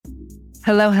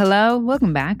Hello, hello.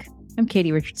 Welcome back. I'm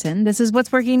Katie Richardson. This is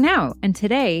What's Working Now. And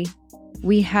today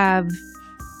we have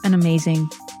an amazing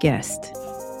guest.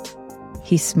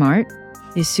 He's smart.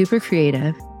 He's super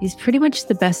creative. He's pretty much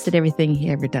the best at everything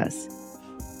he ever does.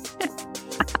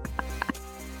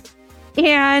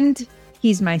 And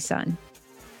he's my son,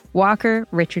 Walker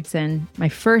Richardson, my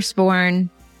firstborn.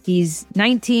 He's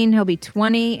 19. He'll be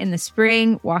 20 in the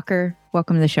spring. Walker,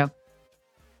 welcome to the show.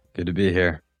 Good to be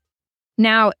here.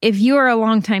 Now, if you are a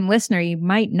longtime listener, you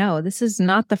might know this is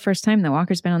not the first time that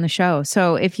Walker's been on the show.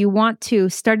 So if you want to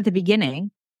start at the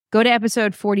beginning, go to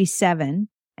episode 47.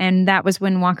 And that was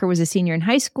when Walker was a senior in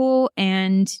high school.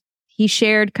 And he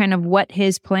shared kind of what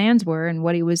his plans were and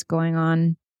what he was going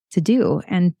on to do.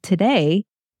 And today,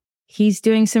 he's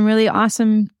doing some really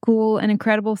awesome, cool, and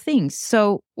incredible things.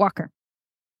 So, Walker,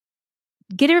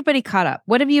 get everybody caught up.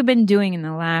 What have you been doing in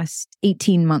the last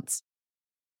 18 months?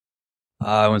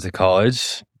 I went to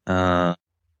college. I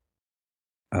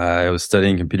was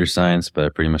studying computer science, but I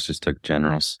pretty much just took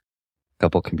generals, a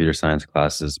couple computer science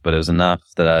classes, but it was enough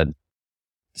that I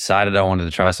decided I wanted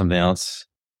to try something else.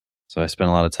 So I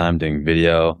spent a lot of time doing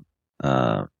video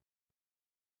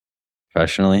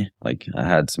professionally. Like I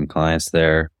had some clients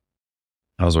there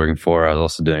I was working for. I was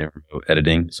also doing remote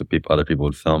editing, so other people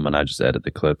would film and I just edit the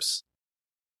clips.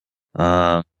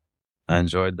 I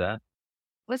enjoyed that.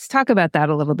 Let's talk about that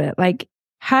a little bit. Like,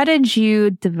 how did you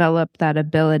develop that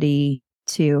ability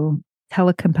to tell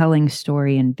a compelling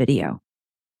story in video?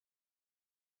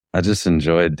 I just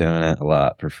enjoyed doing it a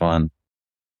lot for fun.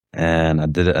 And I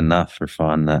did it enough for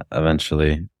fun that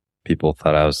eventually people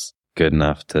thought I was good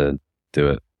enough to do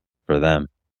it for them.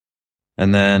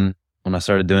 And then when I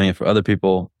started doing it for other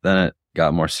people, then it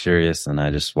got more serious and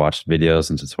I just watched videos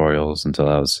and tutorials until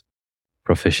I was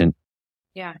proficient.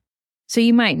 Yeah. So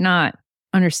you might not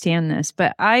understand this,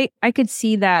 but I could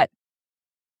see that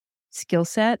skill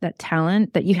set, that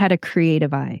talent, that you had a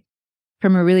creative eye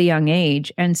from a really young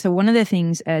age. And so one of the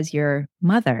things as your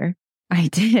mother I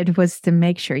did was to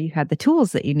make sure you had the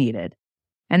tools that you needed.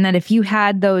 And that if you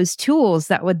had those tools,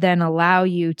 that would then allow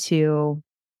you to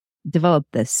develop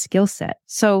this skill set.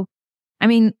 So, I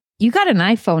mean, you got an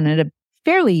iPhone at a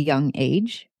fairly young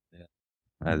age. Yeah,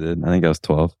 I did. I think I was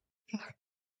 12.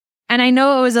 And I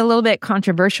know it was a little bit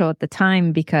controversial at the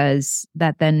time because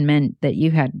that then meant that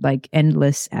you had like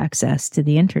endless access to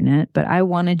the internet. But I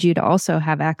wanted you to also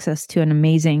have access to an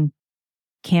amazing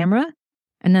camera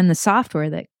and then the software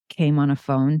that came on a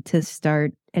phone to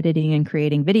start editing and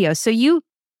creating videos. So you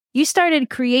started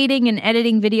creating and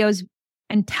editing videos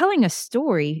and telling a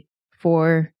story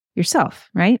for yourself,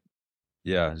 right?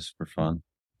 Yeah, just for fun.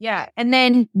 Yeah. And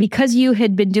then because you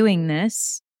had been doing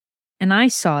this, and I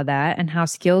saw that and how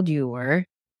skilled you were,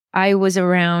 I was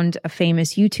around a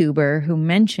famous YouTuber who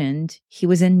mentioned he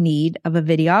was in need of a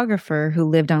videographer who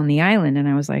lived on the island. And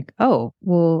I was like, oh,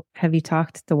 well, have you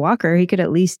talked to Walker? He could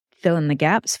at least fill in the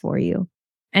gaps for you.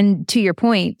 And to your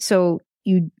point, so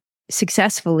you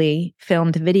successfully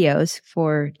filmed videos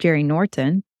for Jerry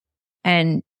Norton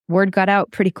and word got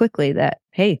out pretty quickly that,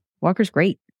 hey, Walker's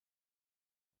great.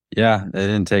 Yeah, it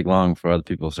didn't take long for other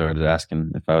people started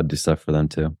asking if I would do stuff for them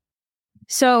too.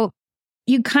 So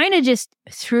you kind of just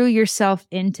threw yourself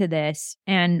into this.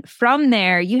 And from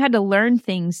there, you had to learn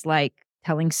things like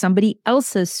telling somebody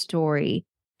else's story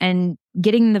and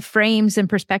getting the frames and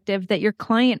perspective that your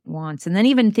client wants. And then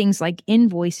even things like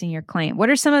invoicing your client. What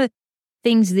are some of the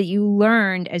things that you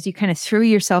learned as you kind of threw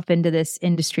yourself into this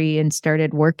industry and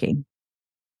started working?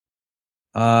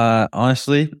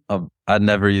 Honestly, I'd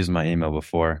never used my email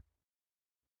before.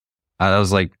 That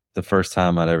was like the first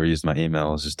time I'd ever used my email.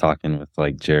 I was just talking with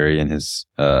like Jerry and his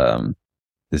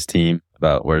team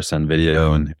about where to send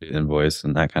video and invoice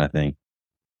and that kind of thing.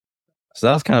 So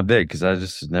that was kind of big because I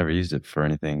just never used it for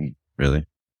anything really.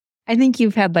 I think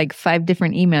you've had like 5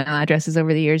 different email addresses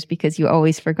over the years because you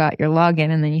always forgot your login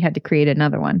and then you had to create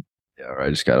another one. Yeah, or I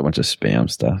just got a bunch of spam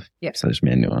stuff. Yeah. So I just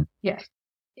made a new one. Yeah.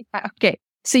 Okay.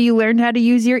 So you learned how to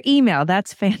use your email.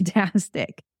 That's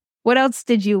fantastic. What else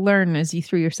did you learn as you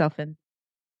threw yourself in?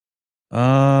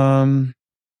 I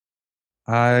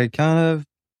kind of,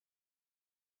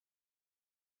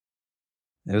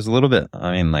 it was a little bit,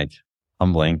 I mean, like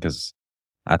humbling because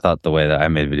I thought the way that I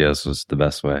made videos was the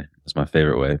best way. It was my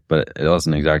favorite way, but it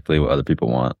wasn't exactly what other people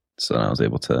want. So I was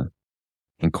able to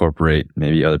incorporate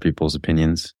maybe other people's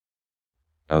opinions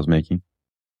I was making.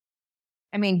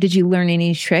 I mean, did you learn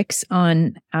any tricks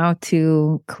on how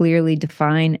to clearly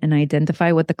define and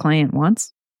identify what the client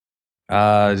wants?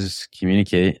 Just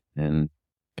communicate and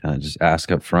kind of just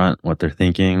ask up front what they're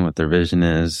thinking, what their vision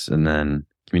is, and then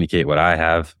communicate what I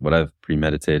have, what I've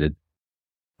premeditated,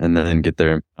 and then get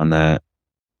there on that.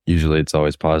 usually it's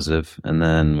always positive, and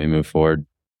then we move forward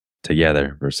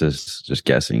together versus just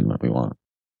guessing what we want.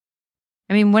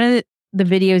 I mean, one of the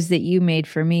videos that you made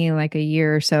for me like a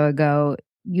year or so ago,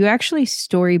 you actually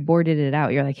storyboarded it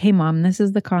out. You're like, hey, mom, this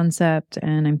is the concept.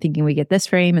 And I'm thinking we get this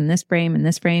frame and this frame and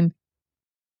this frame.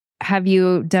 Have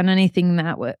you done anything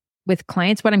that with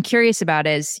clients? What I'm curious about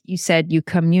is you said you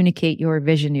communicate your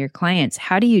vision to your clients.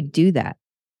 How do you do that?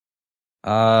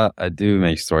 I do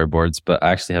make storyboards, but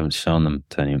I actually haven't shown them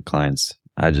to any clients.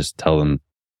 I just tell them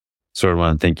sort of what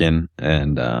I'm thinking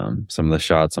and some of the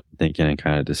shots I'm thinking, and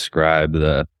kind of describe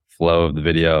the flow of the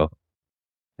video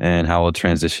and how we'll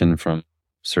transition from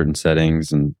certain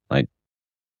settings. And like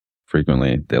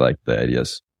frequently they like the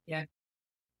ideas. Yeah.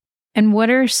 And what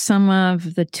are some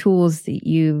of the tools that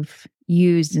you've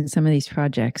used in some of these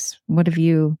projects? What have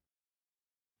you,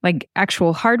 like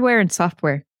actual hardware and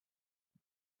software?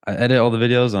 I edit all the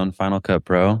videos on Final Cut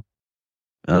Pro.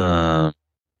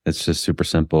 It's just super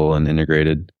simple and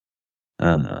integrated.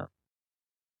 As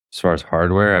far as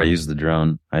hardware, I use the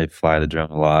drone. I fly the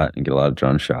drone a lot and get a lot of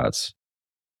drone shots,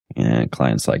 and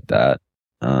clients like that.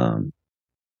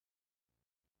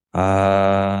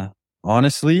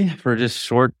 Honestly, for just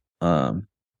short,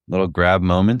 little grab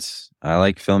moments, I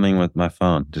like filming with my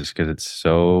phone just because it's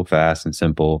so fast and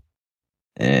simple,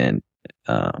 and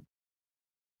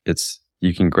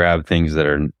you can grab things that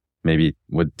are maybe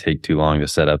would take too long to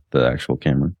set up the actual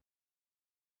camera.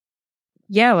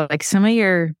 Yeah, like some of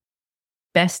your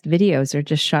best videos are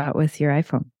just shot with your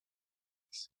iPhone.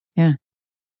 Yeah.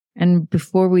 And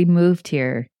before we moved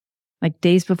here, like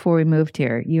days before we moved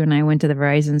here, you and I went to the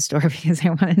Verizon store because I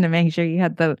wanted to make sure you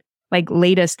had the like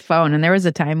latest phone. And there was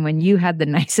a time when you had the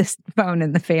nicest phone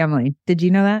in the family. Did you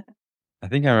know that? I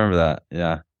think I remember that.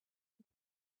 Yeah.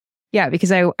 Yeah,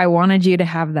 because I wanted you to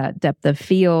have that depth of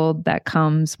field that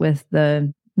comes with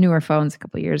the newer phones a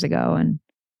couple of years ago. And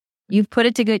you've put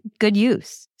it to good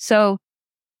use. So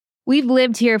we've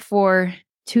lived here for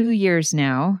 2 years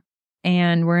now,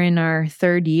 and we're in our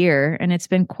 3rd year, and it's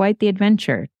been quite the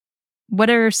adventure. What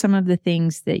are some of the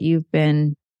things that you've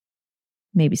been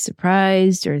maybe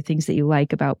surprised, or things that you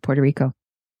like about Puerto Rico?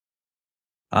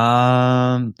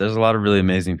 There's a lot of really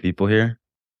amazing people here.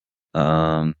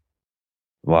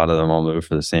 A lot of them all move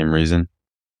for the same reason.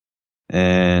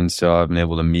 And so I've been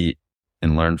able to meet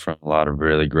and learn from a lot of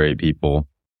really great people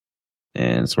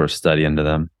and sort of study into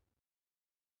them.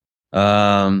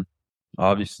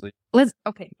 Obviously.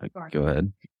 Okay. Go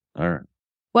ahead. All right.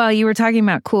 Well, you were talking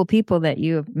about cool people that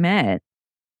you have met.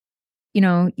 You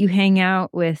know, you hang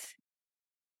out with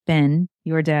Ben,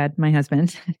 your dad, my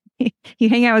husband. You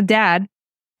hang out with Dad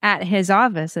at his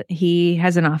office. He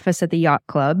has an office at the yacht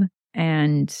club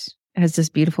and has this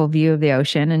beautiful view of the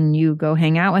ocean, and you go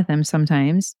hang out with him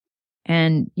sometimes.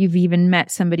 And you've even met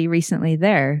somebody recently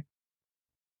there.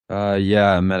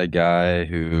 Yeah, I met a guy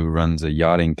who runs a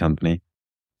yachting company.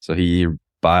 So he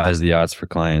buys the yachts for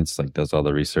clients, like does all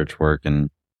the research work and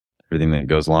everything that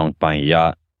goes along with buying a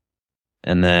yacht.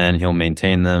 And then he'll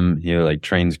maintain them. He like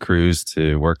trains crews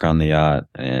to work on the yacht,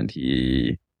 and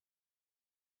he'll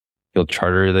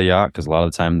charter the yacht, because a lot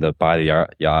of the time they'll buy the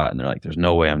yacht and they're like, there's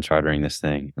no way I'm chartering this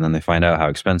thing. And then they find out how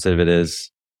expensive it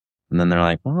is. And then they're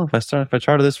like, well, if I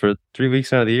charter this for 3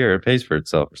 weeks out of the year, it pays for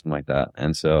itself or something like that.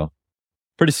 And so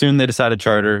pretty soon they decide to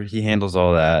charter. He handles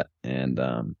all that. And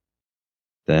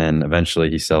then eventually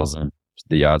he sells them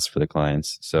the yachts for the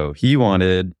clients. So he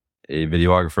wanted a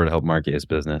videographer to help market his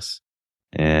business.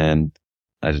 And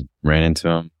I just ran into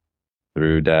him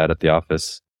through Dad at the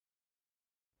office.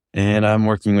 And I'm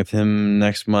working with him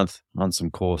next month on some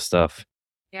cool stuff.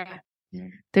 Yeah.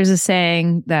 There's a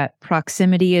saying that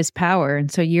proximity is power.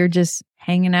 And so you're just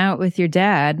hanging out with your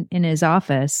dad in his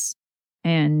office,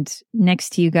 and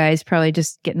next to you guys, probably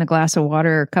just getting a glass of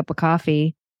water or a cup of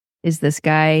coffee, is this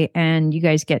guy, and you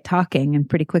guys get talking, and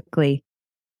pretty quickly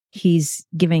he's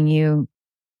giving you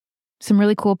some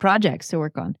really cool projects to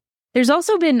work on. There's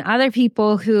also been other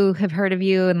people who have heard of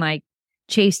you and like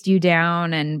chased you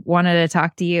down and wanted to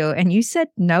talk to you, and you said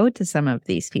no to some of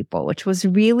these people, which was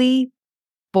really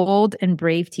bold and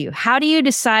brave to you. How do you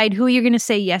decide who you're going to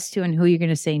say yes to and who you're going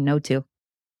to say no to?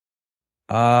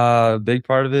 A big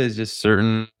part of it is just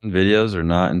certain videos are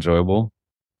not enjoyable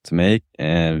to make,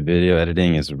 and video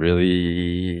editing is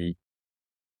really,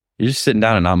 you're just sitting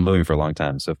down and not moving for a long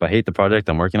time. So if I hate the project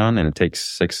I'm working on and it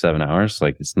takes 6-7 hours,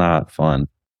 like it's not fun.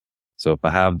 So if I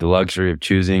have the luxury of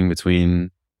choosing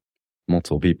between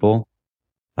multiple people,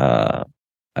 I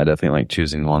definitely like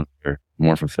choosing one that are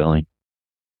more fulfilling.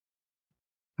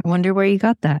 I wonder where you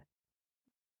got that.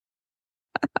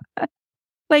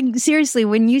 Like, seriously,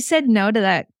 when you said no to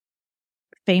that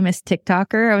famous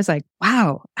TikToker. I was like,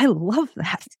 wow, I love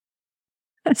that.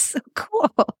 That's so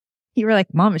cool. You were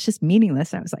like, Mom, it's just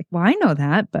meaningless. I was like, well, I know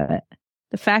that, but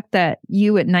the fact that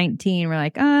you at 19 were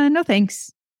like, no,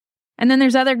 thanks. And then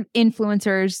there's other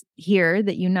influencers here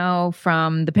that you know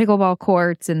from the pickleball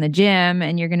courts and the gym,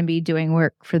 and you're going to be doing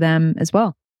work for them as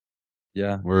well.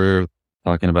 Yeah, we're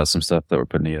talking about some stuff that we're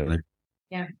putting together.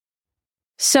 Yeah.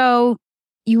 So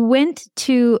you went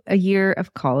to a year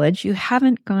of college. You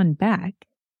haven't gone back.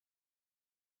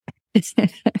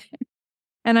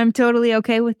 And I'm totally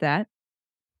okay with that.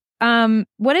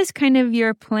 What is kind of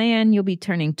your plan? You'll be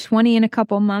turning 20 in a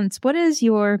couple months. What is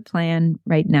your plan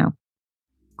right now?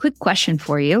 Quick question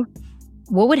for you.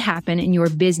 What would happen in your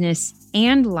business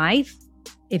and life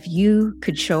if you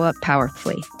could show up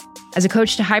powerfully? As a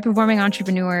coach to high-performing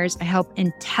entrepreneurs, I help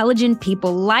intelligent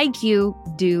people like you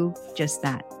do just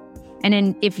that.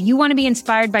 And if you want to be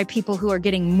inspired by people who are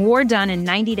getting more done in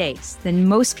 90 days than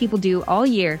most people do all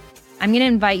year, I'm going to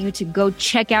invite you to go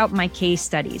check out my case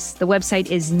studies. The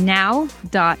website is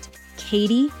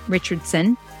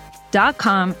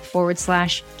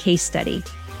now.katierichardsson.com/case study.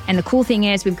 And the cool thing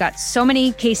is we've got so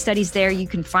many case studies there. You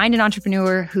can find an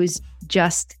entrepreneur who's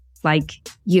just like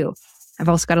you. I've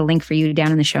also got a link for you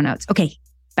down in the show notes. Okay,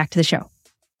 back to the show.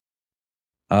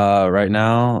 Right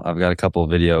now, I've got a couple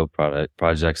of video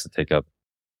projects that take up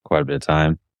quite a bit of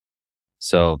time.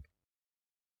 So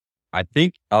I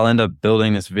think I'll end up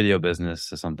building this video business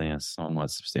to something that's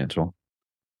somewhat substantial.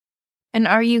 And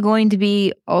are you going to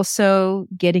be also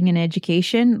getting an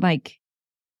education?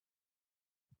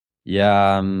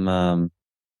 Yeah, I'm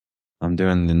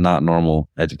doing the Not Normal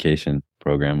education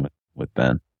program with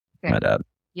Ben, my dad.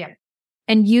 Yeah.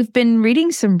 And you've been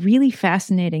reading some really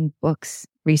fascinating books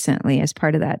recently as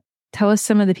part of that. Tell us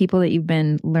some of the people that you've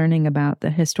been learning about, the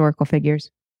historical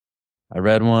figures. I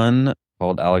read one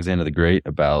called Alexander the Great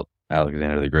about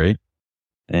Alexander the Great.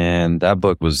 And that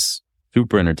book was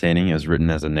super entertaining. It was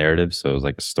written as a narrative, so it was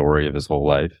like a story of his whole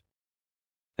life.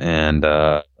 And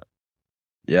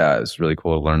yeah, it was really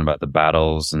cool to learn about the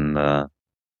battles and the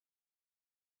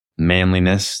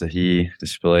manliness that he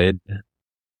displayed,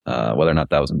 whether or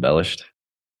not that was embellished.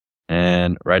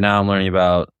 And right now I'm learning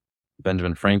about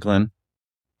Benjamin Franklin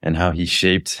and how he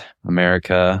shaped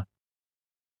America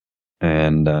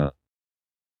and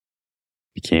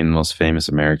became the most famous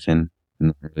American in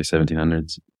the early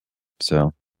 1700s.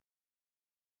 So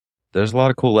there's a lot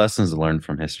of cool lessons to learn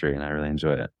from history, and I really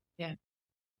enjoy it. Yeah.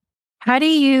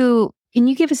 Can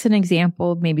you give us an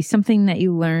example, maybe something that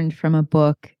you learned from a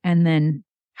book, and then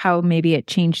how maybe it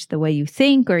changed the way you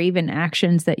think, or even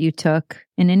actions that you took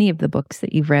in any of the books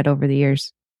that you've read over the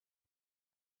years?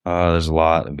 There's a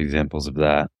lot of examples of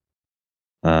that.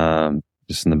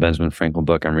 Just in the Benjamin Franklin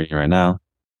book I'm reading right now,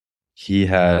 he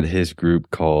had his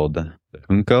group called the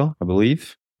Junco, I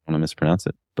believe. I want to mispronounce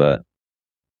it, but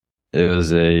it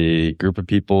was a group of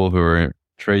people who were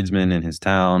tradesmen in his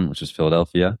town, which is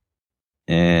Philadelphia.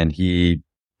 And he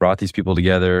brought these people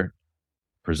together,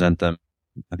 present them,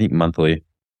 I think, monthly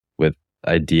with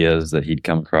ideas that he'd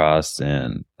come across,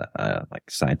 and like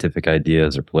scientific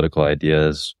ideas or political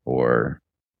ideas or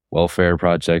welfare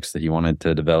projects that he wanted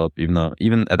to develop,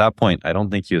 even at that point, I don't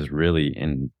think he was really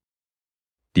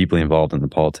deeply involved in the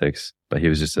politics, but he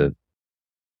was just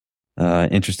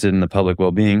interested in the public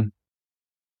well-being.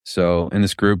 So in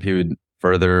this group, he would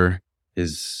further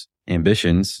his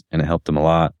ambitions, and it helped him a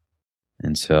lot.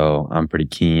 And so I'm pretty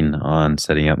keen on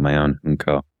setting up my own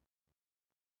junco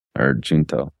or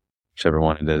junto, whichever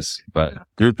one it is, but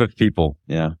group of people.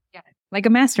 Yeah. Yeah. Like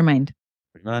a mastermind.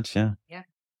 Pretty much. Yeah. Yeah.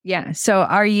 Yeah. So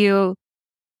you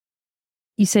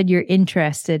said you're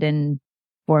interested in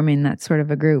forming that sort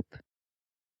of a group.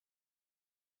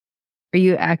 Are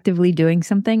you actively doing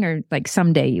something, or like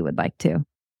someday you would like to?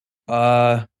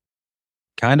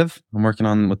 Kind of. I'm working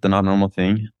on with the Not Normal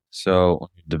thing. So when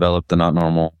we develop the Not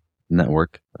Normal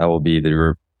network, that will be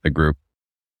the group.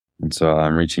 And so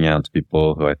I'm reaching out to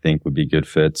people who I think would be good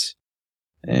fits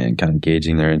and kind of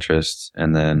gauging their interests.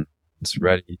 And then it's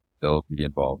ready, they'll be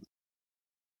involved.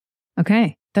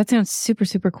 Okay. That sounds super,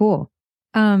 super cool.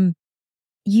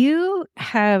 You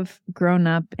have grown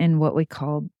up in what we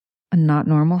call a not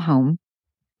normal home,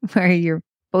 where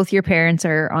both your parents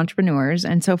are entrepreneurs.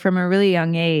 And so from a really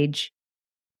young age,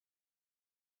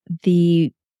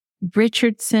 the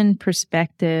Richardson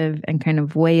perspective and kind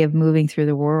of way of moving through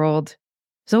the world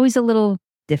was always a little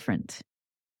different.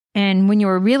 And when you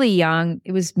were really young,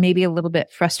 it was maybe a little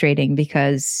bit frustrating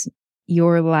because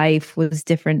your life was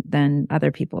different than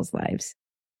other people's lives.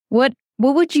 What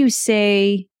would you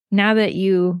say now that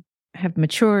you have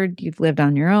matured, you've lived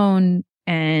on your own,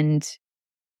 and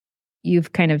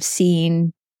you've kind of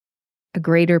seen a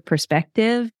greater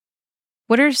perspective.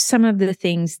 What are some of the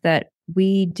things that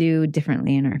we do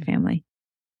differently in our family?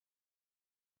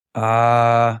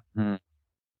 Uh, hmm,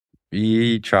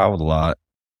 we traveled a lot.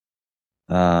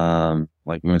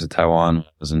 Like we went to Taiwan when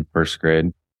I was in first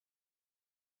grade.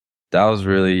 That was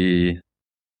really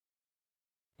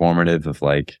formative of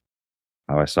like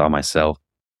how I saw myself.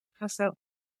 How so?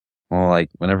 Well, like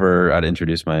whenever I'd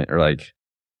introduce or like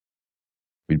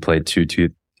we'd play two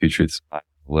truths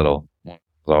little. One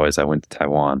was always I went to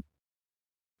Taiwan.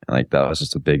 And like that was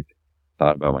just a big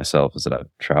thought about myself is that I've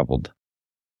traveled.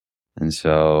 And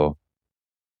so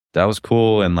that was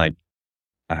cool. And like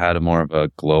I had a more of a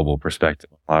global perspective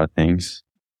on a lot of things.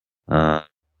 Uh,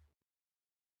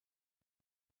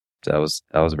 that was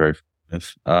very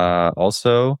formative.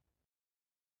 Also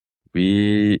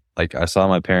I saw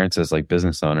my parents as like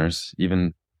business owners,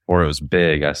 even before it was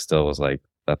big, I still was like,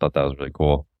 I thought that was really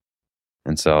cool.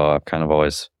 And so I've kind of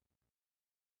always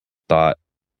thought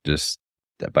just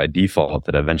that by default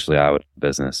that eventually I would have a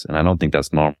business. And I don't think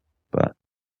that's normal, but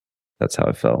that's how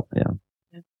I felt.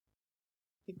 Yeah.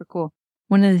 Super cool.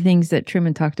 One of the things that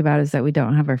Truman talked about is that we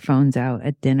don't have our phones out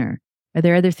at dinner. Are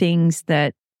there other things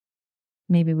that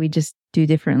maybe we just do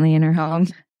differently in our home?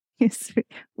 Yes,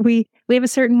 we have a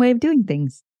certain way of doing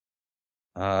things.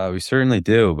 We certainly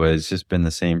do, but it's just been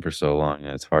the same for so long.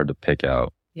 And it's hard to pick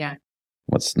out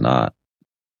what's not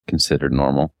considered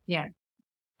normal. Yeah.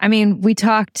 I mean, we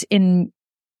talked in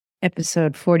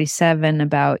episode 47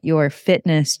 about your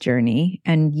fitness journey,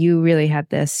 and you really had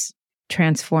this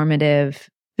transformative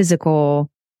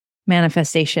physical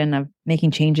manifestation of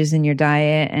making changes in your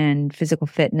diet and physical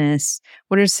fitness.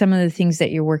 What are some of the things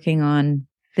that you're working on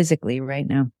physically right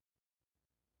now?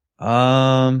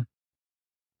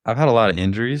 I've had a lot of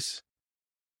injuries,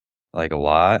 like a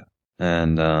lot,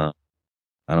 and I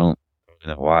don't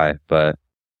know why, but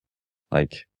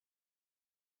like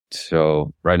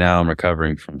so right now I'm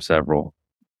recovering from several,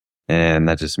 and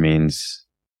that just means,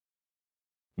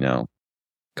 you know,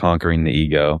 conquering the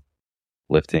ego,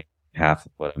 lifting half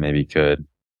of what I maybe could,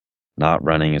 not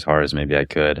running as hard as maybe I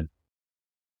could,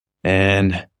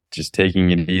 and just taking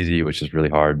it easy, which is really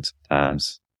hard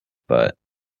sometimes, but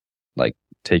like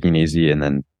taking it easy and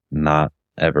then not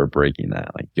ever breaking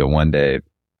that. Like go one day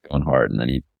going hard and then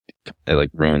it like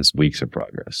ruins weeks of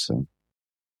progress. So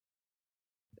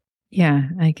yeah,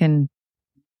 I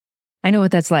know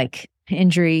what that's like.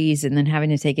 Injuries and then having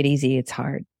to take it easy. It's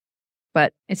hard,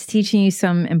 but it's teaching you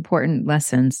some important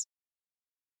lessons.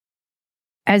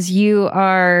 As you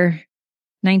are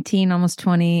 19, almost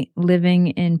 20, living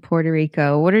in Puerto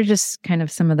Rico, what are just kind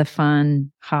of some of the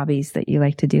fun hobbies that you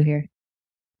like to do here?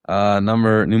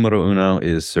 Numero uno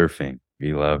is surfing.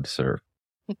 We love to surf.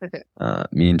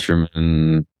 Me and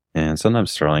Truman and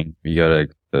sometimes Sterling, we go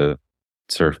to the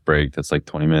surf break that's like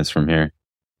 20 minutes from here.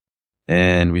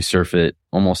 And we surf it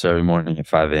almost every morning at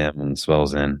 5 a.m. when the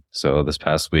swell's in. So this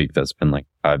past week, that's been like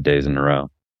 5 days in a row.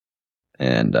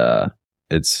 And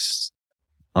it's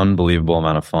unbelievable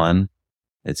amount of fun.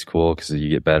 It's cool because you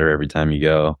get better every time you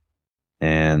go.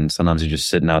 And sometimes you're just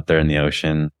sitting out there in the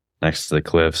ocean next to the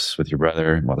cliffs with your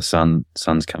brother while the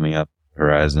sun's coming up the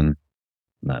horizon.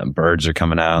 Birds are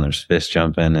coming out and there's fish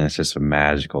jumping, and it's just a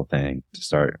magical thing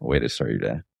way to start your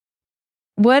day.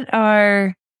 What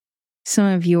are some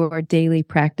of your daily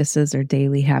practices or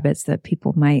daily habits that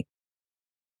people might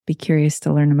be curious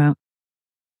to learn about?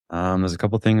 There's a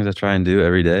couple things I try and do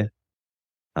every day.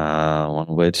 One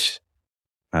of which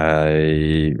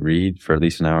I read for at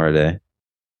least an hour a day.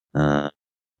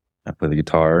 I play the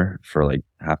guitar for like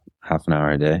half an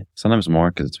hour a day, sometimes more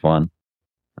because it's fun.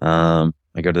 I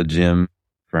go to the gym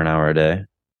for an hour a day.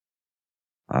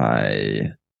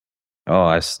 I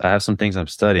have some things I'm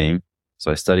studying,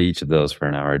 so I study each of those for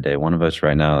an hour a day. One of which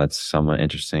right now that's somewhat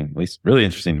interesting, at least really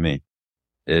interesting to me,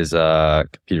 is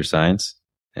computer science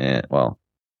and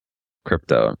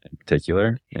crypto in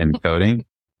particular and coding.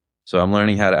 So I'm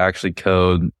learning how to actually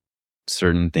code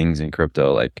certain things in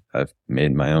crypto. Like I've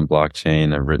made my own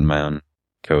blockchain. I've written my own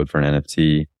code for an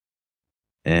NFT.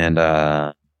 And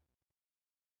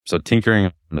so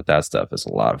tinkering with that stuff is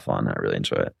a lot of fun. I really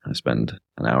enjoy it. I spend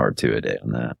an hour or two a day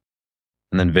on that.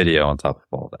 And then video on top of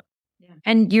all that. Yeah.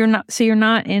 And you're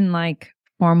not in like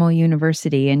formal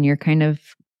university, and you're kind of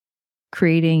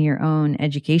creating your own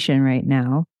education right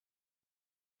now.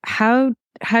 How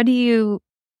do you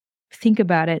think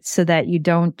about it so that you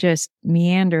don't just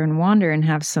meander and wander and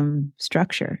have some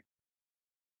structure?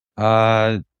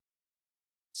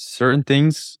 Certain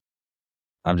things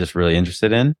I'm just really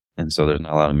interested in. And so there's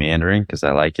not a lot of meandering because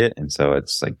I like it. And so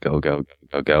it's like, go, go, go,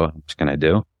 go, go. What can I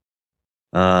do?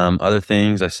 Other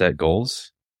things I set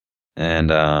goals and,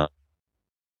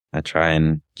 I try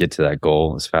and get to that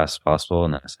goal as fast as possible,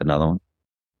 and that's another one.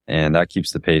 And that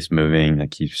keeps the pace moving.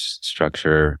 That keeps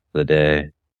structure for the day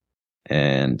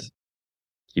and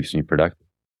keeps me productive.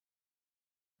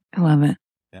 I love it.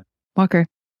 Yeah. Walker,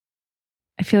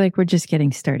 I feel like we're just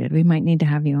getting started. We might need to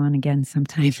have you on again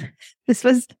sometime. This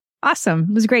was awesome.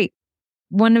 It was great.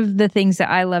 One of the things that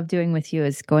I love doing with you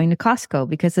is going to Costco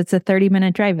because it's a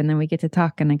 30-minute drive and then we get to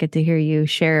talk and I get to hear you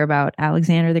share about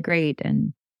Alexander the Great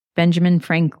and Benjamin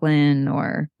Franklin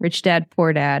or Rich Dad,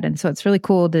 Poor Dad. And so it's really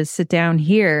cool to sit down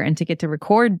here and to get to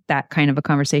record that kind of a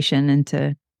conversation and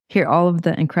to hear all of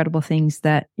the incredible things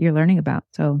that you're learning about.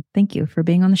 So thank you for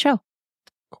being on the show.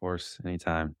 Of course,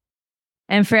 anytime.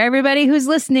 And for everybody who's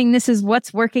listening, this is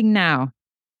What's Working Now.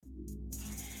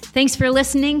 Thanks for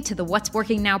listening to the What's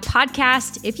Working Now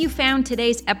podcast. If you found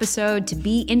today's episode to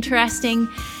be interesting,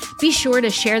 be sure to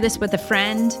share this with a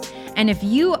friend. And if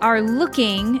you are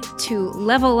looking to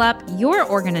level up your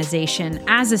organization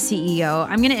as a CEO,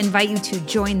 I'm going to invite you to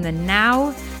join the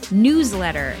Now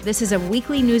newsletter. This is a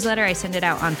weekly newsletter. I send it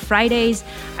out on Fridays.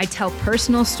 I tell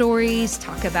personal stories,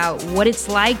 talk about what it's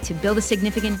like to build a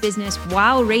significant business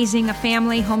while raising a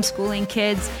family, homeschooling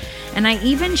kids. And I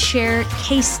even share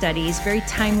case studies, very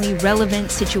timely, relevant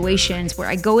situations where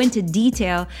I go into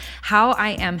detail how I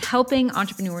am helping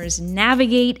entrepreneurs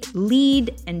navigate,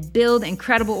 lead, and build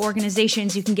incredible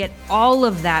organizations. You can get all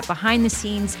of that behind the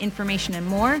scenes information and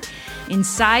more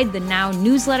inside the Now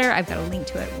newsletter. I've got a link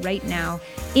to it right now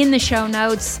in the show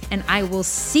notes, and I will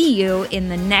see you in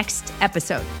the next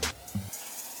episode.